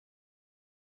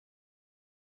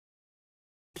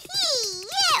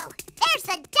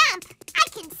a dump. I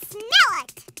can smell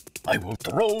it. I will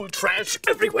throw trash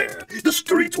everywhere. The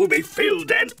streets will be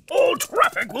filled and all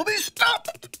traffic will be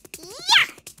stopped. Yeah,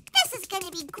 this is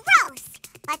gonna be gross,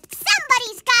 but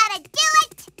somebody's gotta do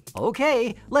it.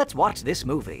 Okay, let's watch this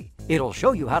movie. It'll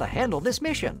show you how to handle this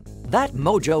mission. That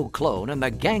Mojo clone and the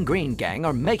Gangrene Gang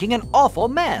are making an awful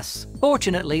mess.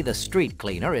 Fortunately, the street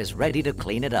cleaner is ready to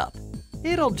clean it up.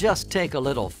 It'll just take a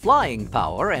little flying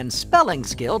power and spelling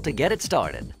skill to get it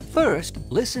started. First,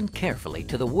 listen carefully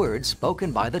to the words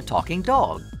spoken by the talking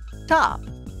dog. Top.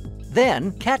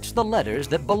 Then, catch the letters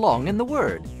that belong in the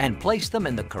word and place them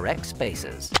in the correct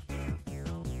spaces.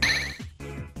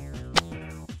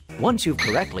 Once you've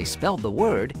correctly spelled the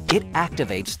word, it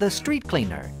activates the street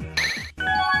cleaner.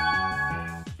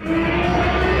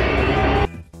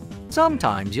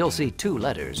 Sometimes you'll see two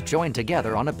letters joined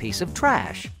together on a piece of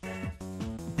trash.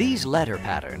 These letter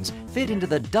patterns fit into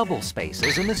the double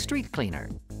spaces in the street cleaner.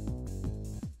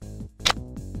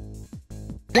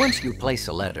 Once you place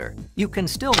a letter, you can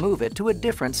still move it to a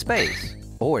different space,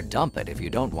 or dump it if you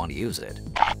don't want to use it.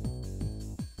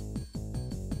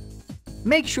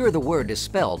 Make sure the word is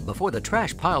spelled before the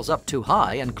trash piles up too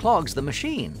high and clogs the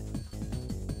machine.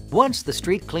 Once the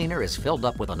street cleaner is filled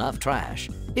up with enough trash,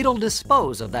 it'll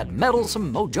dispose of that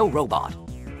meddlesome Mojo robot.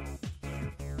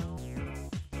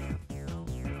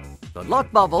 Good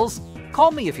luck, Bubbles.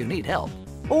 Call me if you need help,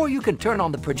 or you can turn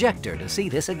on the projector to see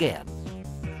this again.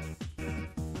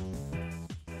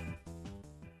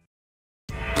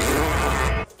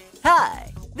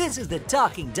 Hi, this is the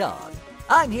talking dog.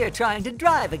 I'm here trying to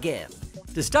drive again.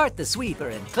 To start the sweeper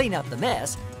and clean up the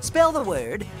mess, spell the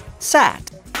word sat.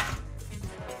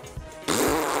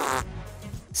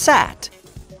 Sat.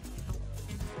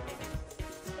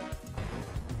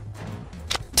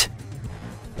 T.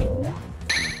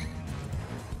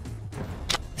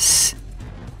 S.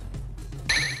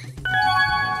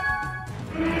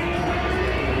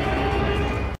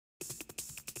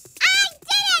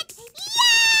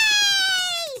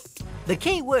 The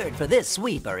key word for this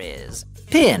sweeper is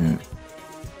pin. P.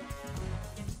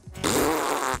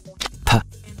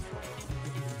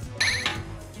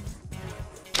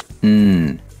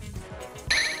 N.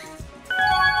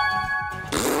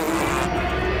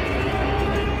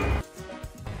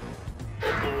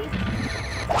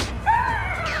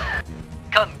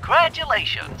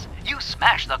 Congratulations! You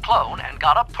smashed the clone and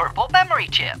got a purple memory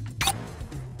chip.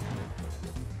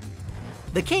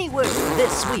 The key word for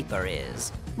this sweeper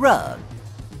is rug.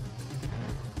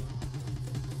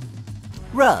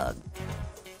 Rug.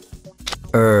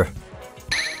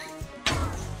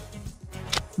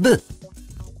 B.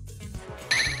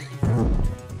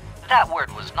 That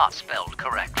word was not spelled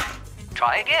correctly.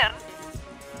 Try again.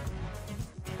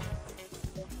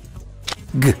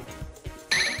 G.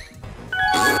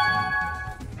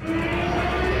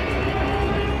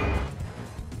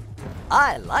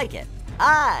 I like it.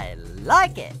 I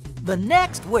like it. The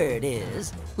next word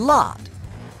is lot.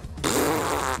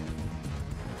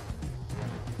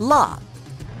 Lot.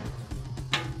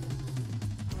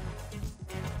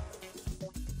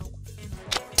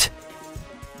 T.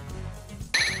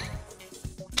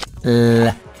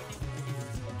 L.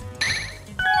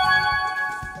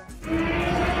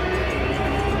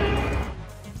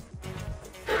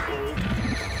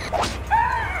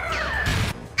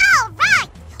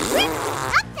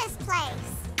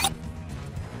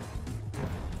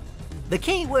 The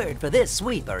key word for this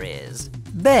sweeper is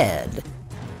bed.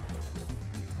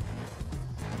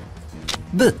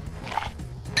 B.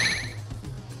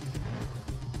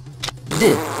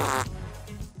 D.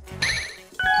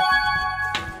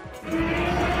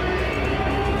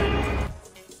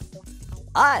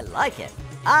 I like it.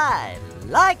 I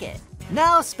like it.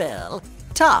 Now spell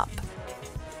top.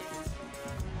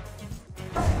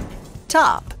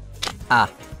 Top. Ah.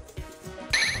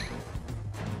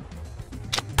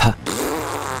 P.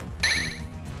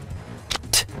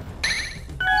 T.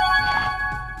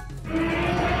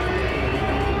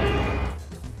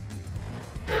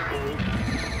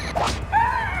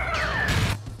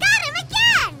 Got him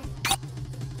again!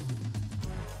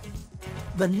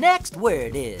 The next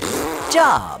word is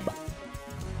job.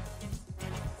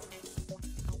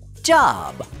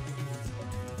 Job.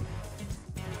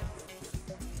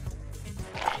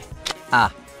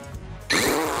 Ah.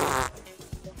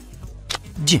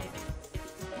 J.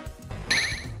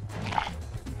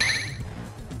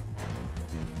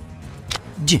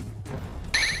 J.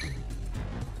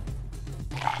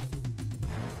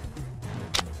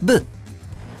 B.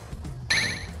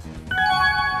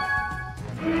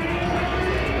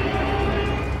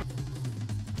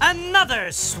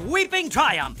 Another sweeping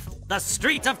triumph! The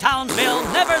streets of Townsville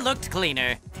never looked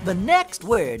cleaner. The next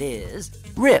word is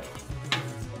rip.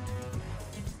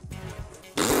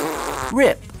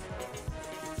 Rip.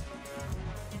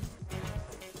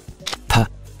 P.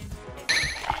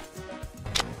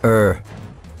 I.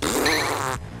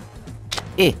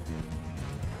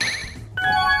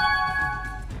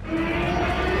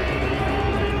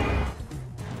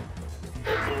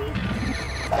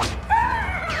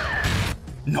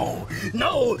 No,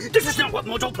 no, this is not what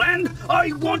Mojo planned.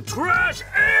 I want trash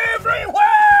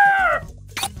everywhere!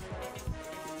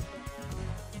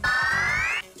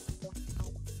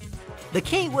 The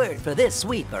key word for this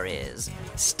sweeper is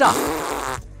stop.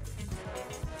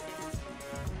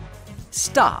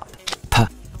 Stop. P.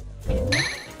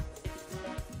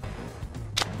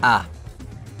 A.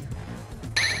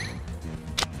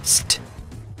 St.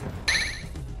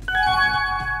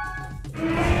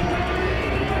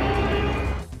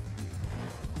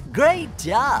 Great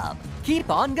job! Keep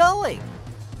on going!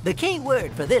 The key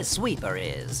word for this sweeper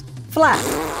is flat.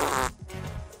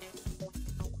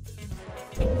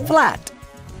 Flat.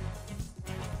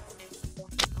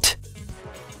 T.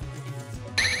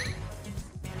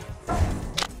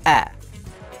 A. F.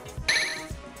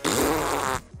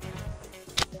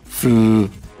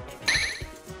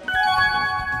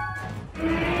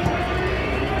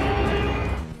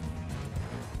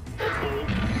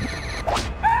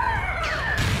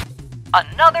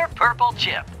 Another purple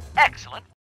chip. Excellent.